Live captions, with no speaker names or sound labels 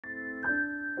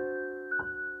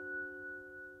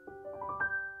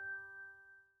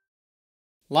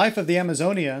Life of the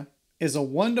Amazonia is a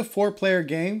 1 to 4 player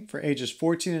game for ages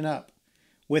 14 and up,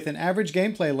 with an average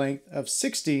gameplay length of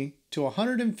 60 to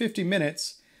 150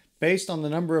 minutes based on the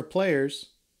number of players,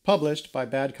 published by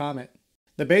Bad Comet.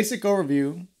 The basic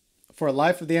overview for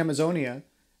Life of the Amazonia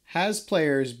has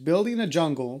players building a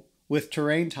jungle with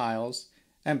terrain tiles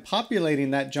and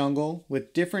populating that jungle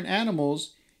with different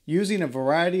animals using a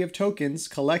variety of tokens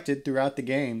collected throughout the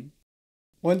game.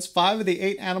 Once 5 of the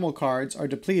 8 animal cards are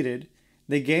depleted,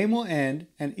 the game will end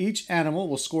and each animal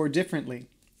will score differently,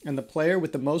 and the player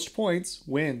with the most points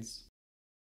wins.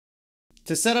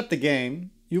 To set up the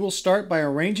game, you will start by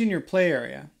arranging your play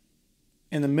area.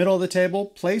 In the middle of the table,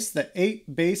 place the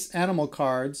 8 base animal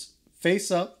cards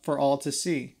face up for all to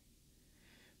see.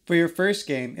 For your first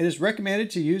game, it is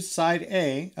recommended to use side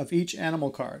A of each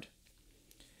animal card.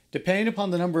 Depending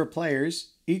upon the number of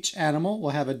players, each animal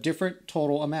will have a different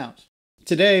total amount.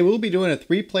 Today, we'll be doing a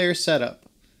 3-player setup.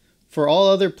 For all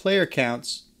other player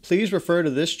counts, please refer to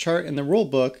this chart in the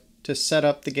rulebook to set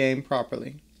up the game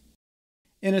properly.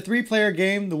 In a 3-player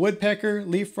game, the woodpecker,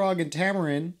 leaf frog, and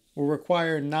tamarin will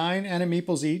require 9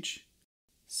 animeeples each,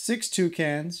 6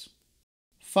 toucans,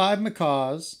 5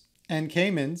 macaws and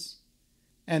caimans,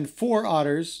 and 4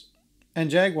 otters and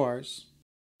jaguars.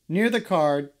 Near the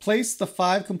card, place the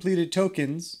 5 completed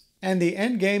tokens and the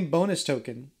endgame bonus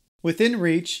token. Within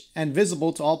reach and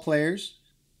visible to all players,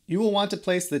 you will want to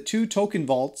place the 2 token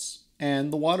vaults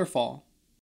and the waterfall.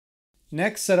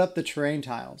 Next, set up the terrain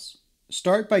tiles.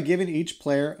 Start by giving each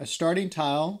player a starting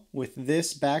tile with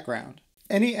this background.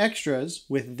 Any extras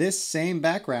with this same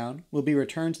background will be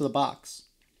returned to the box.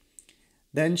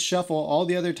 Then shuffle all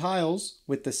the other tiles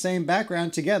with the same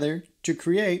background together to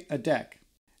create a deck.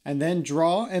 And then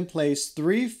draw and place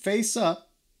 3 face up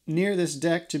near this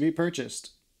deck to be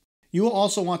purchased. You will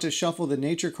also want to shuffle the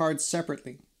nature cards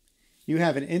separately. You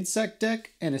have an insect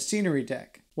deck and a scenery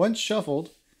deck. Once shuffled,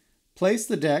 place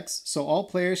the decks so all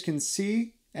players can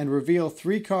see and reveal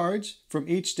 3 cards from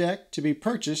each deck to be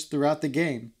purchased throughout the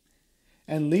game,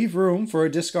 and leave room for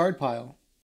a discard pile.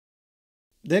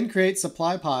 Then create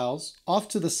supply piles off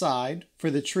to the side for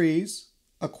the trees,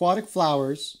 aquatic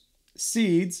flowers,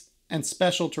 seeds, and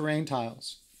special terrain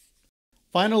tiles.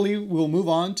 Finally, we will move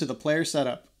on to the player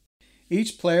setup.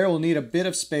 Each player will need a bit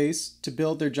of space to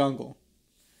build their jungle.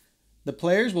 The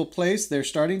players will place their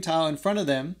starting tile in front of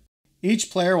them. Each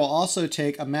player will also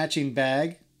take a matching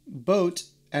bag, boat,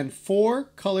 and 4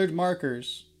 colored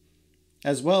markers,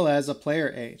 as well as a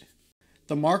player aid.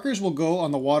 The markers will go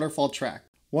on the waterfall track.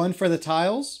 1 for the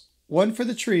tiles, 1 for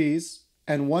the trees,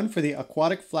 and 1 for the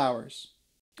aquatic flowers.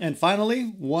 And finally,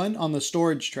 1 on the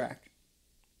storage track.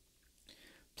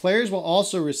 Players will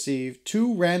also receive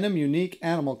 2 random unique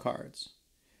animal cards.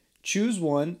 Choose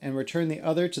one and return the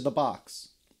other to the box.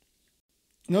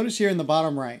 Notice here in the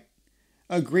bottom right,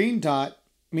 a green dot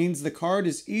means the card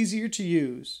is easier to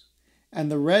use, and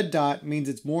the red dot means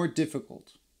it's more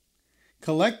difficult.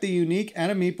 Collect the unique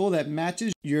animeeple that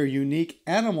matches your unique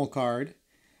animal card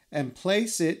and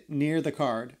place it near the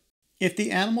card. If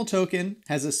the animal token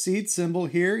has a seed symbol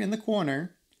here in the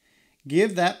corner,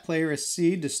 give that player a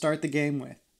seed to start the game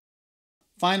with.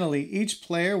 Finally, each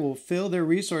player will fill their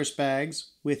resource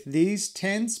bags with these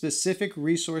 10 specific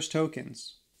resource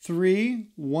tokens. 3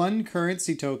 1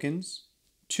 currency tokens,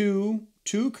 2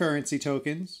 2 currency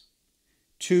tokens,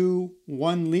 2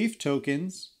 1 leaf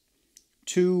tokens,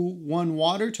 2 1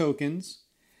 water tokens,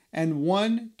 and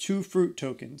 1 2 fruit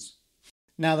tokens.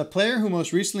 Now the player who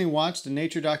most recently watched a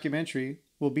nature documentary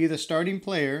will be the starting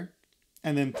player,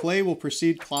 and then play will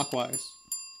proceed clockwise.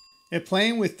 If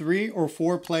playing with 3 or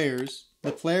 4 players,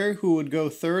 the player who would go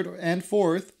 3rd and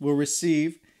 4th will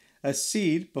receive a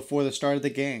seed before the start of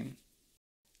the game.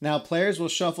 Now players will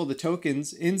shuffle the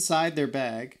tokens inside their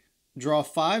bag, draw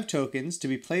 5 tokens to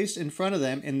be placed in front of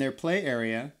them in their play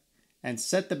area, and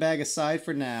set the bag aside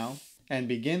for now, and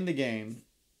begin the game.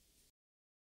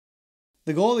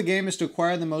 The goal of the game is to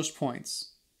acquire the most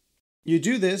points. You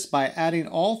do this by adding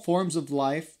all forms of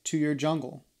life to your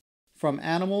jungle, from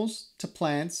animals to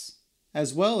plants,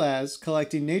 as well as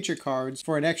collecting nature cards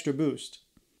for an extra boost.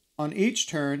 On each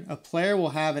turn, a player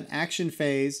will have an action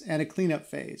phase and a cleanup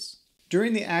phase.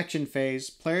 During the action phase,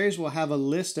 players will have a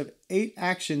list of 8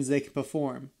 actions they can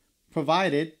perform,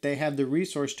 provided they have the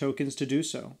resource tokens to do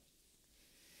so.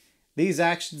 These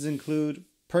actions include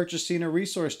purchasing a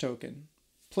resource token,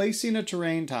 placing a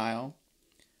terrain tile,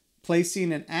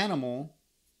 placing an animal,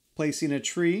 placing a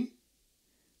tree,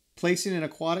 placing an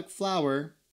aquatic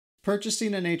flower,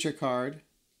 purchasing a nature card,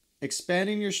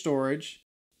 expanding your storage,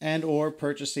 and/or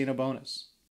purchasing a bonus.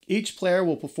 Each player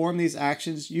will perform these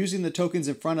actions using the tokens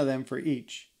in front of them for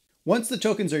each. Once the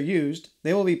tokens are used,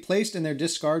 they will be placed in their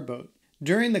discard boat.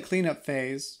 During the cleanup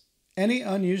phase, any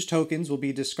unused tokens will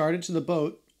be discarded to the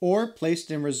boat or placed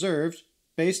in reserve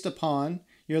based upon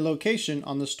your location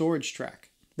on the storage track.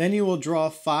 Then you will draw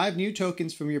 5 new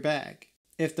tokens from your bag.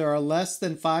 If there are less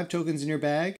than 5 tokens in your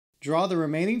bag, draw the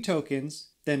remaining tokens,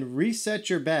 then reset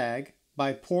your bag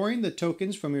by pouring the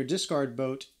tokens from your discard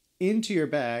boat into your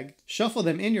bag, shuffle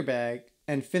them in your bag,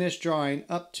 and finish drawing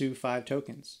up to 5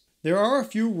 tokens. There are a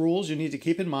few rules you need to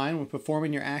keep in mind when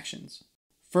performing your actions.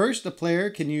 First, a player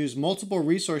can use multiple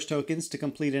resource tokens to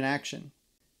complete an action.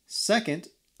 Second,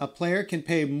 a player can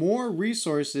pay more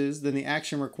resources than the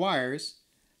action requires.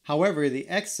 However, the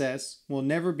excess will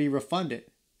never be refunded.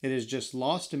 It is just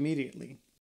lost immediately.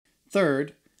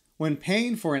 Third, when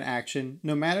paying for an action,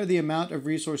 no matter the amount of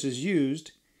resources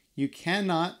used, you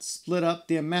cannot split up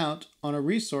the amount on a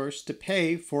resource to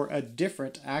pay for a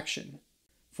different action.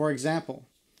 For example,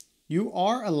 you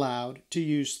are allowed to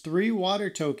use 3 water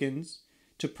tokens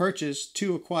to purchase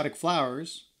 2 aquatic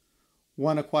flowers,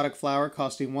 one aquatic flower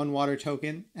costing 1 water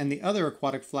token and the other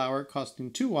aquatic flower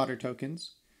costing 2 water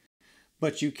tokens,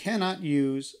 but you cannot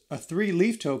use a 3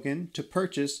 leaf token to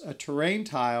purchase a terrain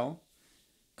tile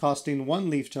costing 1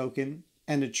 leaf token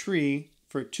and a tree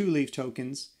for 2 leaf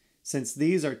tokens, since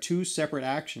these are 2 separate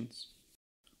actions.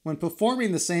 When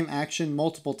performing the same action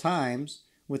multiple times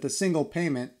with a single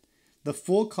payment, the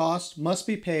full cost must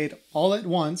be paid all at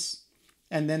once,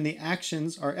 and then the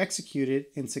actions are executed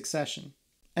in succession.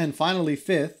 And finally,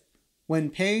 fifth,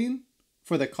 when paying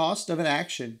for the cost of an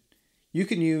action, you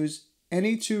can use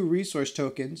any 2 resource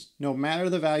tokens, no matter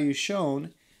the value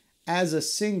shown, as a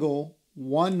single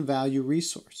 1 value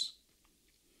resource.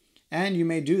 And you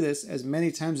may do this as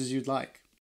many times as you'd like.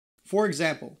 For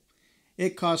example,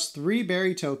 it costs 3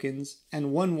 berry tokens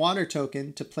and 1 water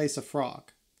token to place a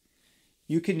frog.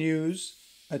 You can use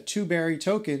a 2 berry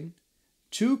token,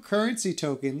 2 currency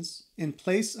tokens in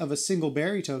place of a single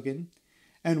berry token,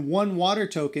 and 1 water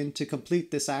token to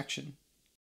complete this action.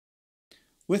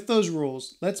 With those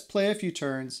rules, let's play a few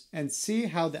turns and see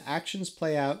how the actions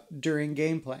play out during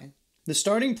gameplay. The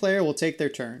starting player will take their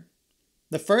turn.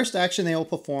 The first action they will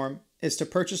perform is to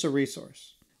purchase a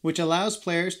resource, which allows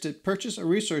players to purchase a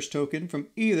resource token from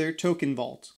either token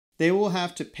vault. They will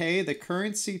have to pay the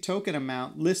currency token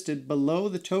amount listed below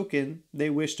the token they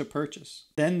wish to purchase.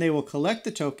 Then they will collect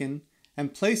the token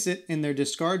and place it in their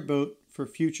discard boat for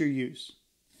future use.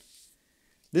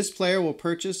 This player will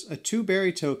purchase a 2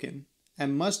 berry token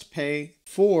and must pay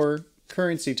 4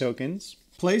 currency tokens,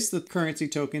 place the currency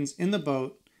tokens in the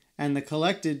boat and the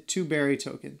collected 2 berry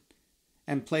token,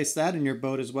 and place that in your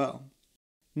boat as well.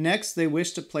 Next, they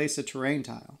wish to place a terrain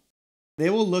tile. They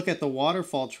will look at the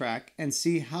waterfall track and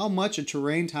see how much a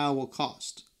terrain tile will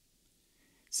cost.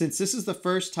 Since this is the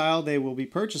first tile they will be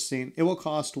purchasing, it will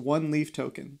cost 1 leaf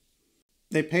token.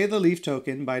 They pay the leaf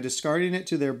token by discarding it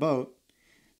to their boat,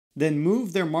 then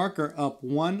move their marker up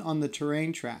 1 on the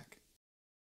terrain track,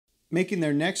 making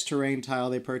their next terrain tile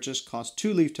they purchase cost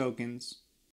 2 leaf tokens.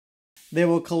 They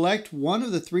will collect 1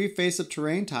 of the 3 face-up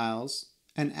terrain tiles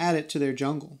and add it to their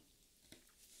jungle.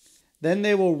 Then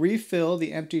they will refill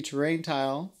the empty terrain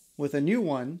tile with a new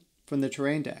one from the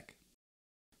terrain deck.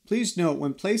 Please note,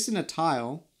 when placing a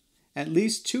tile, at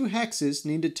least 2 hexes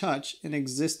need to touch an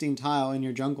existing tile in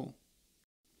your jungle.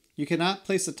 You cannot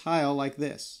place a tile like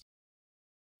this.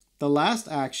 The last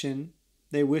action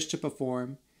they wish to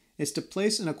perform is to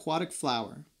place an aquatic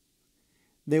flower.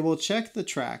 They will check the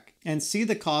track and see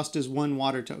the cost is 1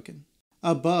 water token.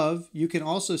 Above, you can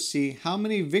also see how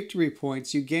many victory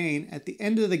points you gain at the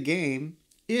end of the game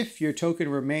if your token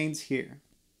remains here.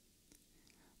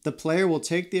 The player will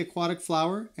take the aquatic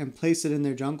flower and place it in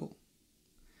their jungle.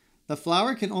 The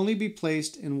flower can only be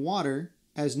placed in water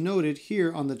as noted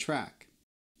here on the track.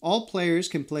 All players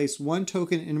can place 1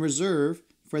 token in reserve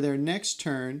for their next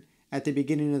turn at the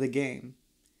beginning of the game.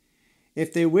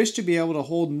 If they wish to be able to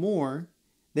hold more,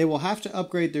 they will have to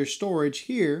upgrade their storage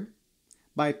here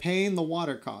by paying the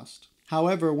water cost.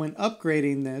 However, when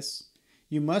upgrading this,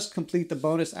 you must complete the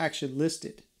bonus action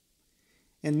listed.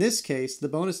 In this case, the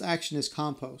bonus action is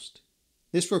compost.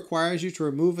 This requires you to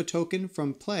remove a token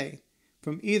from play,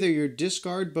 from either your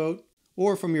discard boat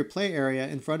or from your play area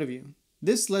in front of you.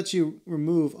 This lets you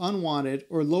remove unwanted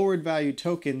or lowered value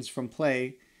tokens from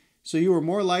play, so you are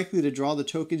more likely to draw the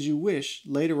tokens you wish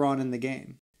later on in the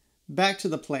game. Back to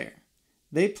the player.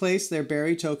 They place their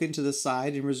berry token to the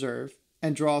side in reserve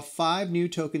and draw 5 new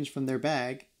tokens from their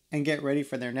bag and get ready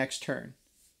for their next turn.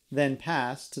 Then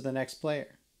pass to the next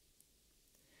player.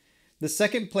 The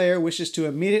second player wishes to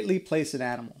immediately place an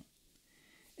animal.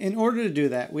 In order to do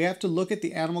that, we have to look at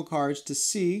the animal cards to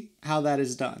see how that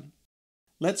is done.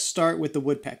 Let's start with the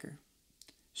woodpecker.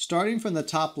 Starting from the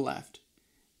top left,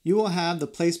 you will have the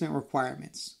placement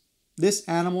requirements. This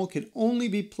animal can only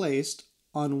be placed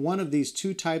on one of these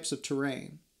two types of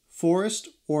terrain, forest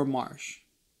or marsh.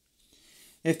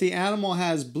 If the animal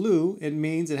has blue, it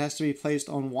means it has to be placed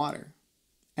on water,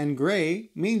 and gray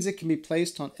means it can be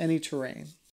placed on any terrain.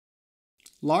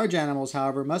 Large animals,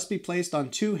 however, must be placed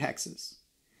on two hexes.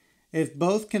 If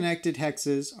both connected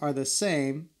hexes are the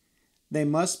same, they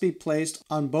must be placed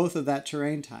on both of that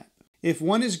terrain type. If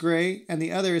one is gray and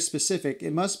the other is specific,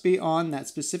 it must be on that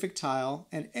specific tile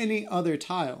and any other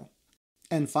tile.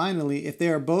 And finally, if they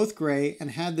are both gray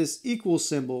and have this equal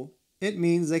symbol, it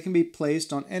means they can be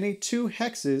placed on any two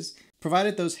hexes,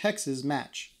 provided those hexes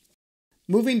match.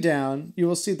 Moving down, you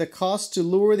will see the cost to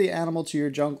lure the animal to your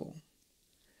jungle.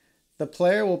 The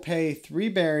player will pay 3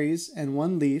 berries and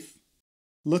 1 leaf.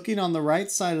 Looking on the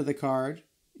right side of the card,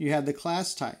 you have the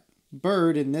class type,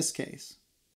 bird in this case,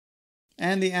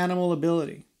 and the animal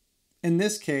ability, in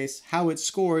this case, how it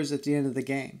scores at the end of the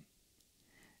game.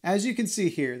 As you can see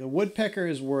here, the woodpecker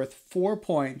is worth 4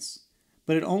 points,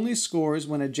 but it only scores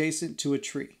when adjacent to a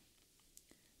tree.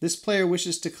 This player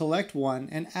wishes to collect one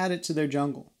and add it to their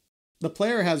jungle. The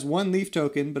player has 1 leaf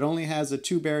token, but only has a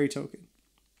 2 berry token,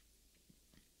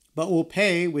 but will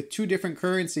pay with 2 different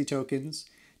currency tokens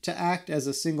to act as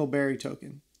a single berry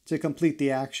token to complete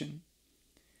the action.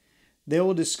 They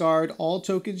will discard all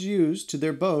tokens used to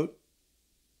their boat,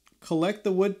 collect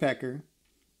the woodpecker,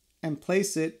 and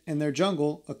place it in their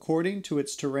jungle according to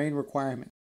its terrain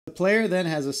requirement. The player then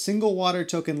has a single water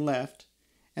token left,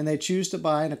 and they choose to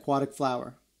buy an aquatic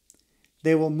flower.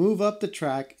 They will move up the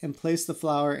track and place the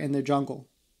flower in their jungle.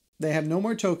 They have no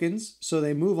more tokens, so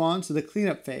they move on to the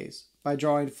cleanup phase by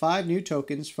drawing 5 new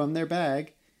tokens from their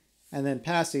bag and then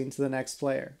passing to the next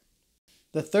player.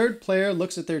 The third player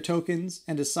looks at their tokens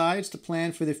and decides to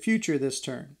plan for the future this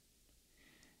turn.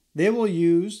 They will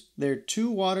use their 2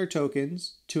 water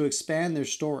tokens to expand their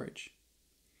storage.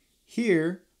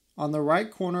 Here, on the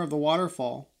right corner of the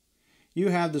waterfall, you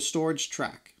have the storage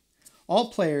track. All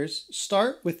players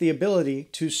start with the ability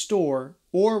to store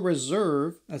or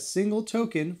reserve a single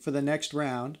token for the next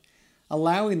round,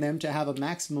 allowing them to have a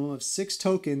maximum of 6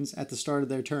 tokens at the start of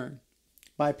their turn.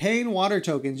 By paying water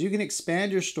tokens, you can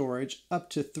expand your storage up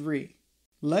to 3,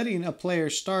 letting a player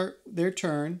start their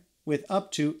turn with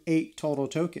up to 8 total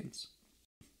tokens.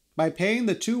 By paying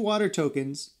the 2 water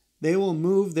tokens, they will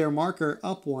move their marker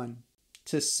up 1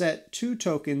 to set 2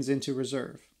 tokens into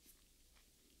reserve.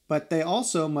 But they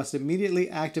also must immediately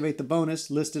activate the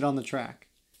bonus listed on the track.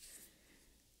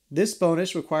 This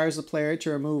bonus requires the player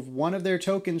to remove 1 of their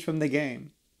tokens from the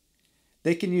game.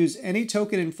 They can use any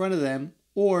token in front of them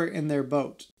or in their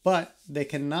boat, but they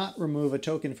cannot remove a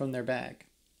token from their bag.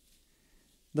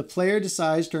 The player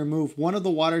decides to remove 1 of the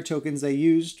water tokens they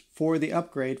used for the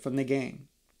upgrade from the game.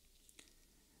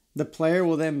 The player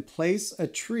will then place a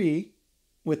tree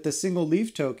with the single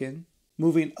leaf token,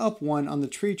 moving up 1 on the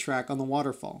tree track on the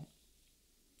waterfall.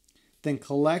 Then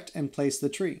collect and place the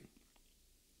tree.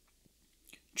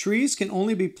 Trees can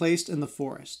only be placed in the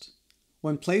forest.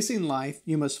 When placing life,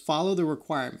 you must follow the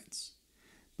requirements,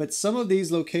 but some of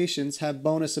these locations have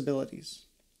bonus abilities.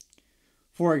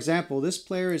 For example, this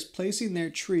player is placing their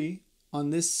tree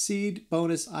on this seed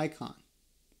bonus icon.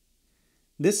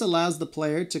 This allows the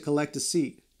player to collect a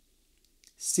seed.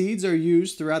 Seeds are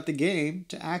used throughout the game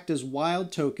to act as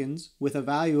wild tokens with a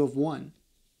value of 1.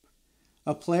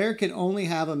 A player can only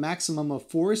have a maximum of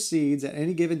 4 seeds at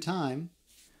any given time,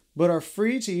 but are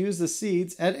free to use the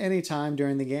seeds at any time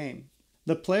during the game.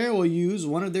 The player will use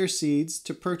 1 of their seeds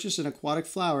to purchase an aquatic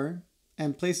flower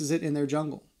and places it in their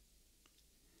jungle.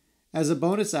 As a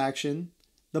bonus action,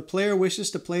 the player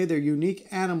wishes to play their unique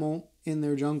animal in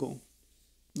their jungle.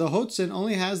 The Hotsun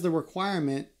only has the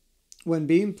requirement when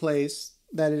being placed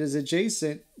that it is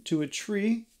adjacent to a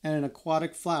tree and an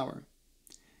aquatic flower,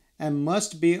 and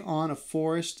must be on a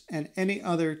forest and any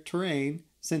other terrain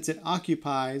since it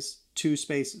occupies 2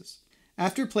 spaces.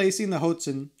 After placing the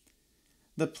Hotsun,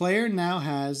 the player now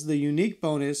has the unique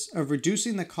bonus of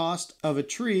reducing the cost of a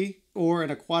tree or an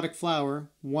aquatic flower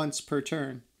once per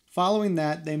turn. Following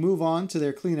that, they move on to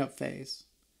their cleanup phase.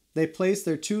 They place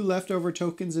their 2 leftover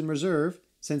tokens in reserve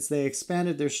since they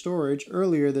expanded their storage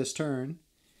earlier this turn,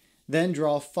 then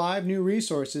draw 5 new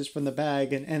resources from the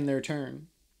bag and end their turn.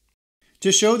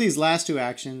 To show these last 2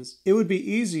 actions, it would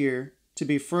be easier to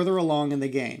be further along in the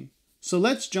game, so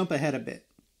let's jump ahead a bit.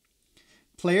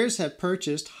 Players have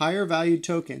purchased higher valued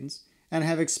tokens and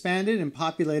have expanded and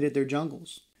populated their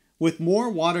jungles. With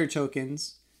more water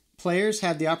tokens, players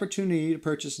have the opportunity to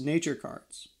purchase nature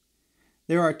cards.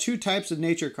 There are 2 types of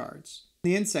nature cards,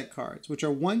 the insect cards, which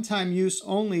are one-time use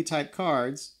only type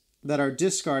cards that are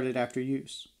discarded after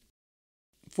use.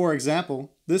 For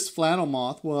example, this flannel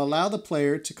moth will allow the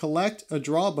player to collect a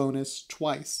draw bonus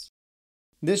twice.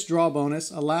 This draw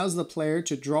bonus allows the player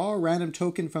to draw a random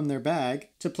token from their bag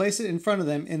to place it in front of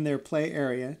them in their play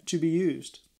area to be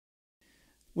used.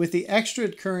 With the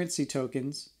extra currency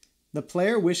tokens, the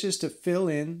player wishes to fill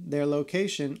in their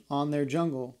location on their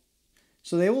jungle,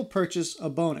 so they will purchase a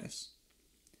bonus.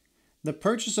 The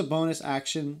purchase a bonus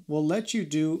action will let you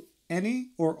do any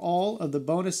or all of the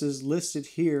bonuses listed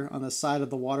here on the side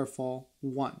of the waterfall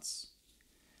once.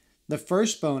 The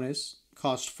first bonus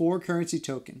costs 4 currency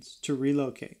tokens to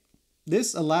relocate.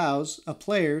 This allows a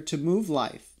player to move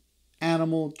life,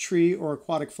 animal, tree, or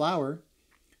aquatic flower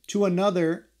to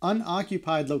another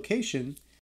unoccupied location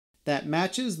that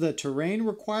matches the terrain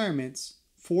requirements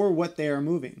for what they are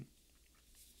moving.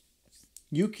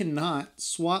 You cannot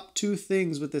swap 2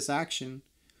 things with this action,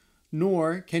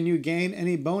 nor can you gain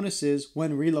any bonuses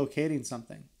when relocating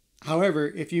something. However,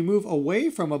 if you move away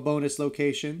from a bonus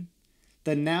location,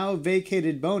 the now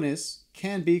vacated bonus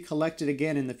can be collected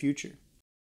again in the future.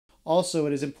 Also,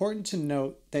 it is important to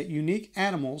note that unique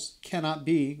animals cannot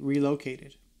be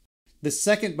relocated. The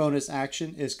second bonus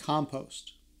action is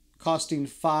compost, costing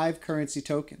 5 currency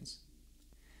tokens.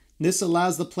 This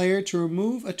allows the player to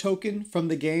remove a token from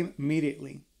the game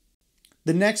immediately.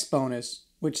 The next bonus,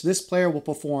 which this player will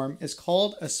perform, is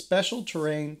called a special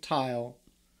terrain tile,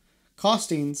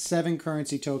 costing 7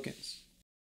 currency tokens.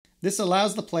 This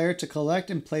allows the player to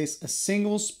collect and place a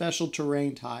single special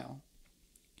terrain tile.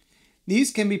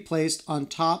 These can be placed on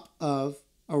top of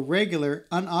a regular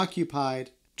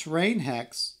unoccupied terrain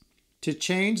hex to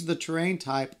change the terrain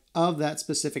type of that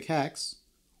specific hex,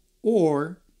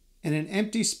 or in an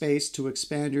empty space to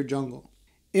expand your jungle.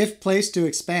 If placed to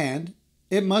expand,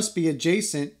 it must be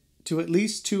adjacent to at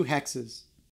least 2 hexes.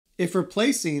 If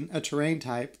replacing a terrain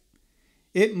type,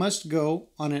 it must go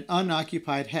on an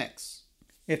unoccupied hex.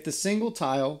 If the single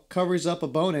tile covers up a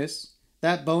bonus,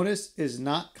 that bonus is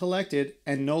not collected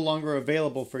and no longer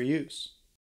available for use.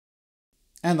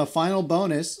 And the final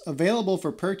bonus available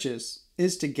for purchase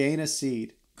is to gain a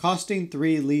seed, costing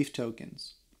 3 leaf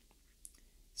tokens.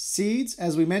 Seeds,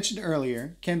 as we mentioned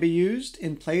earlier, can be used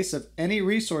in place of any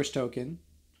resource token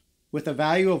with a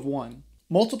value of 1.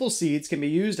 Multiple seeds can be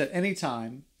used at any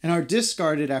time and are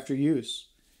discarded after use.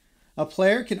 A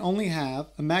player can only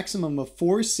have a maximum of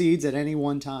 4 seeds at any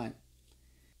one time.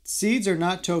 Seeds are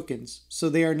not tokens, so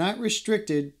they are not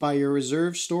restricted by your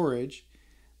reserve storage,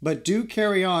 but do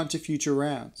carry on to future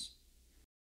rounds.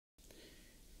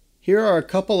 Here are a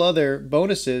couple other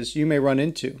bonuses you may run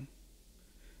into.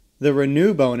 The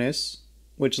Renew bonus,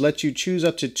 which lets you choose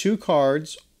up to 2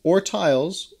 cards or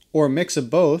tiles, or a mix of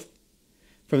both,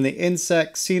 from the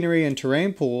insect, scenery, and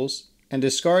terrain pools, and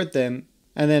discard them,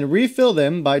 and then refill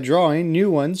them by drawing new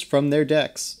ones from their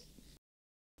decks.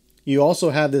 You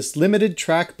also have this limited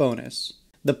track bonus.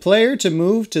 The player to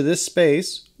move to this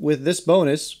space with this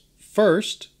bonus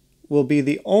first will be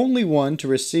the only one to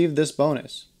receive this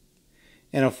bonus.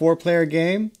 In a 4-player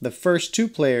game, the first 2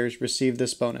 players receive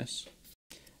this bonus.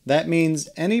 That means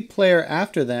any player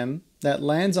after them that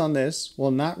lands on this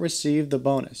will not receive the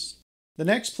bonus. The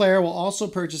next player will also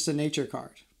purchase a nature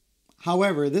card.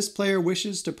 However, this player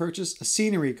wishes to purchase a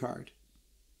scenery card.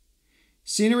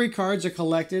 Scenery cards are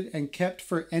collected and kept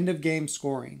for end-of-game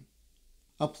scoring.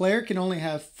 A player can only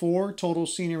have 4 total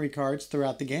scenery cards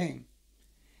throughout the game.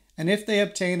 And if they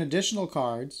obtain additional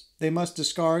cards, they must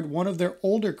discard one of their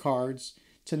older cards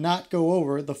to not go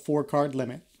over the 4-card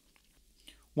limit.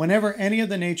 Whenever any of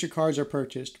the nature cards are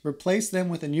purchased, replace them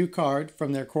with a new card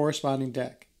from their corresponding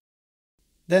deck.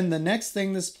 Then the next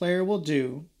thing this player will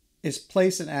do is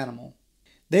place an animal.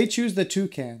 They choose the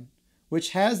toucan,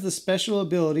 which has the special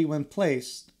ability when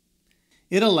placed.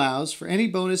 It allows for any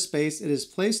bonus space it is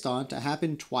placed on to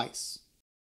happen twice.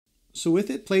 So with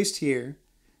it placed here,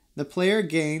 the player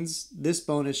gains this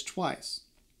bonus twice.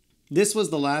 This was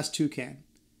the last toucan.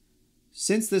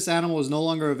 Since this animal is no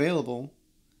longer available,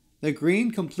 the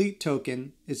green complete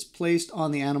token is placed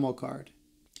on the animal card.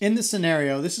 In this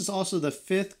scenario, this is also the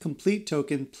 5th complete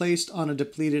token placed on a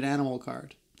depleted animal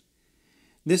card.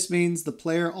 This means the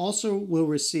player also will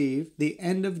receive the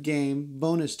end of game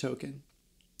bonus token.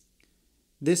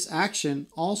 This action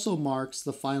also marks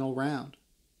the final round.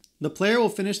 The player will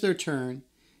finish their turn,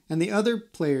 and the other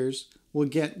players will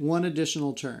get 1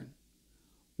 additional turn.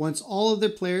 Once all of the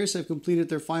players have completed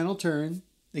their final turn,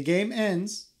 the game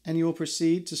ends and you will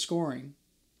proceed to scoring.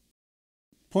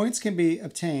 Points can be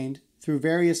obtained through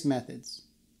various methods.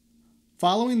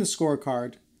 Following the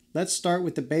scorecard, let's start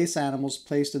with the base animals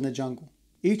placed in the jungle.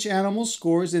 Each animal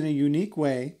scores in a unique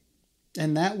way,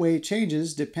 and that way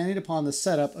changes depending upon the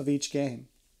setup of each game.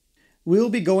 We will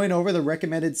be going over the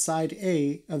recommended side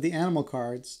A of the animal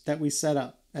cards that we set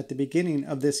up at the beginning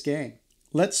of this game.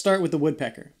 Let's start with the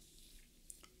woodpecker.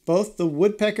 Both the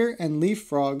woodpecker and leaf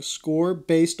frog score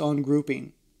based on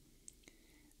grouping.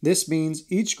 This means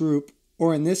each group,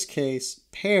 or in this case,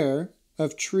 pair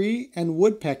of tree and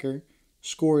woodpecker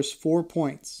scores 4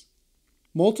 points.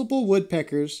 Multiple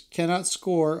woodpeckers cannot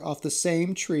score off the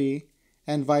same tree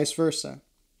and vice versa.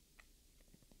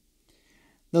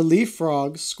 The leaf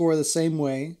frogs score the same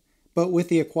way, but with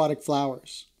the aquatic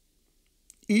flowers.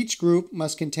 Each group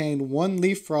must contain 1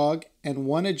 leaf frog and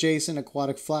 1 adjacent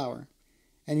aquatic flower,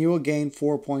 and you will gain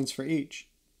 4 points for each.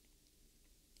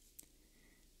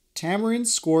 Tamarins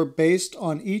score based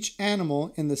on each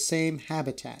animal in the same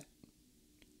habitat.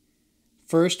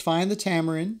 First find the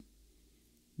tamarin,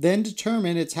 then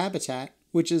determine its habitat,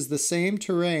 which is the same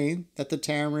terrain that the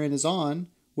tamarin is on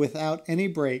without any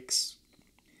breaks.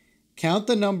 Count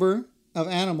the number of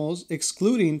animals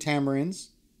excluding tamarins.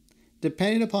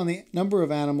 Depending upon the number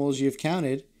of animals you've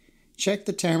counted, check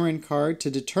the tamarin card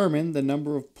to determine the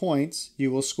number of points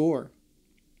you will score.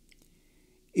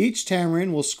 Each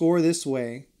tamarin will score this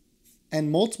way, and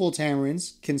multiple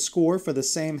tamarins can score for the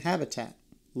same habitat.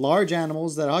 Large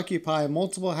animals that occupy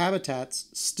multiple habitats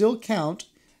still count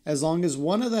as long as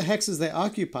one of the hexes they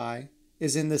occupy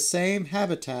is in the same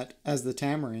habitat as the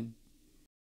tamarin.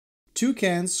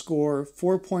 Toucans score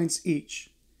 4 points each.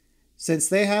 Since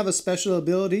they have a special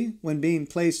ability when being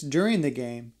placed during the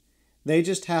game, they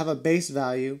just have a base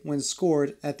value when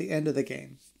scored at the end of the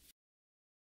game.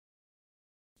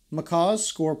 Macaws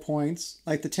score points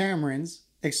like the tamarins,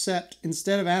 except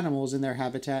instead of animals in their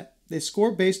habitat, they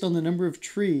score based on the number of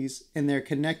trees in their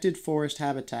connected forest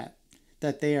habitat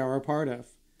that they are a part of.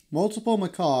 Multiple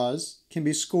macaws can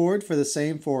be scored for the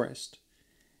same forest,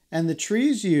 and the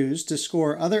trees used to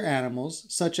score other animals,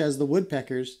 such as the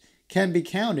woodpeckers, can be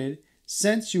counted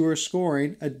since you are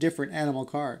scoring a different animal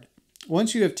card.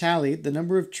 Once you have tallied the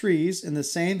number of trees in the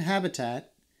same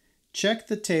habitat, check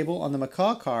the table on the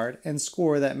macaw card and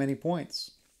score that many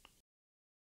points.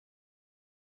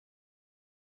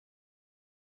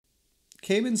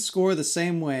 Caimans score the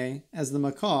same way as the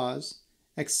macaws,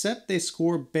 except they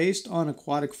score based on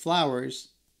aquatic flowers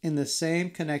in the same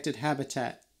connected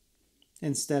habitat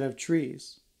instead of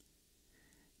trees.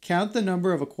 Count the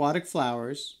number of aquatic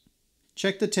flowers,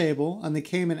 check the table on the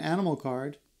caiman animal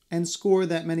card, and score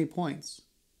that many points.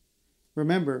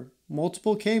 Remember,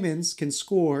 multiple caimans can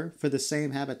score for the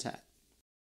same habitat.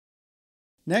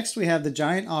 Next, we have the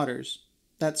giant otters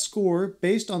that score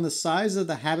based on the size of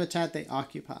the habitat they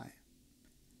occupy.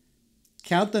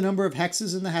 Count the number of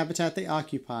hexes in the habitat they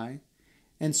occupy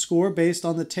and score based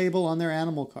on the table on their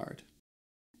animal card.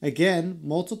 Again,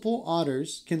 multiple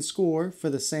otters can score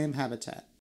for the same habitat.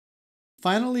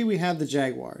 Finally, we have the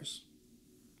jaguars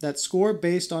that score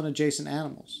based on adjacent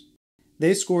animals.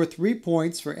 They score 3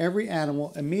 points for every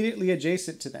animal immediately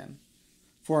adjacent to them,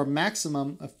 for a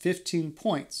maximum of 15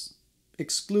 points,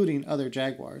 excluding other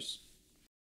jaguars.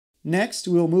 Next,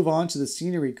 we will move on to the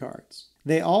scenery cards.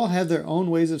 They all have their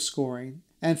own ways of scoring,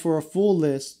 and for a full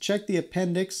list, check the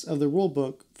appendix of the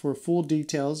rulebook for full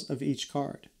details of each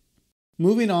card.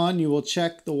 Moving on, you will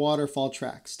check the waterfall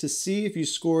tracks to see if you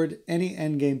scored any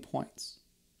endgame points.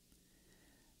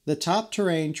 The top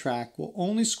terrain track will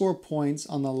only score points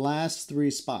on the last 3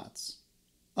 spots.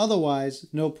 Otherwise,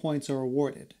 no points are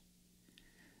awarded.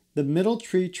 The middle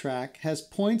tree track has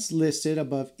points listed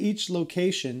above each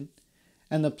location,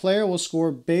 and the player will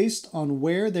score based on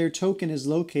where their token is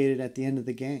located at the end of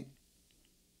the game.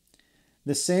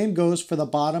 The same goes for the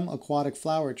bottom aquatic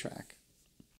flower track.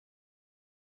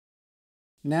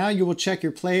 Now you will check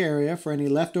your play area for any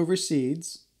leftover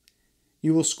seeds.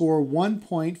 You will score 1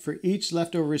 point for each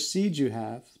leftover seed you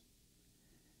have.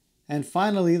 And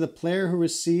finally, the player who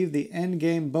received the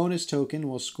endgame bonus token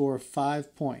will score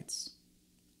 5 points.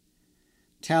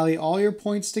 Tally all your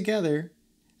points together,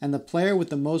 and the player with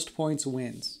the most points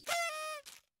wins.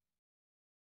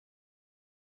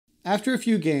 After a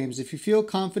few games, if you feel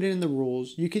confident in the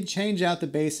rules, you can change out the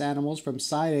base animals from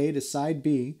side A to side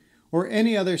B, or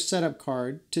any other setup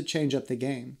card to change up the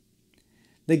game.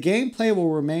 The gameplay will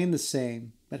remain the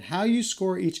same, but how you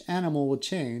score each animal will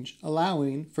change,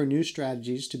 allowing for new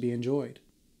strategies to be enjoyed.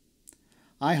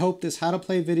 I hope this how to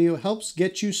play video helps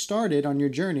get you started on your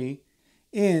journey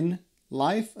in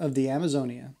Life of the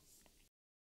Amazonia.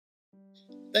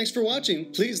 Thanks for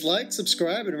watching. Please like,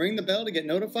 subscribe, and ring the bell to get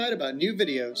notified about new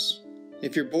videos.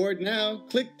 If you're bored now,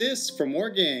 click this for more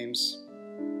games.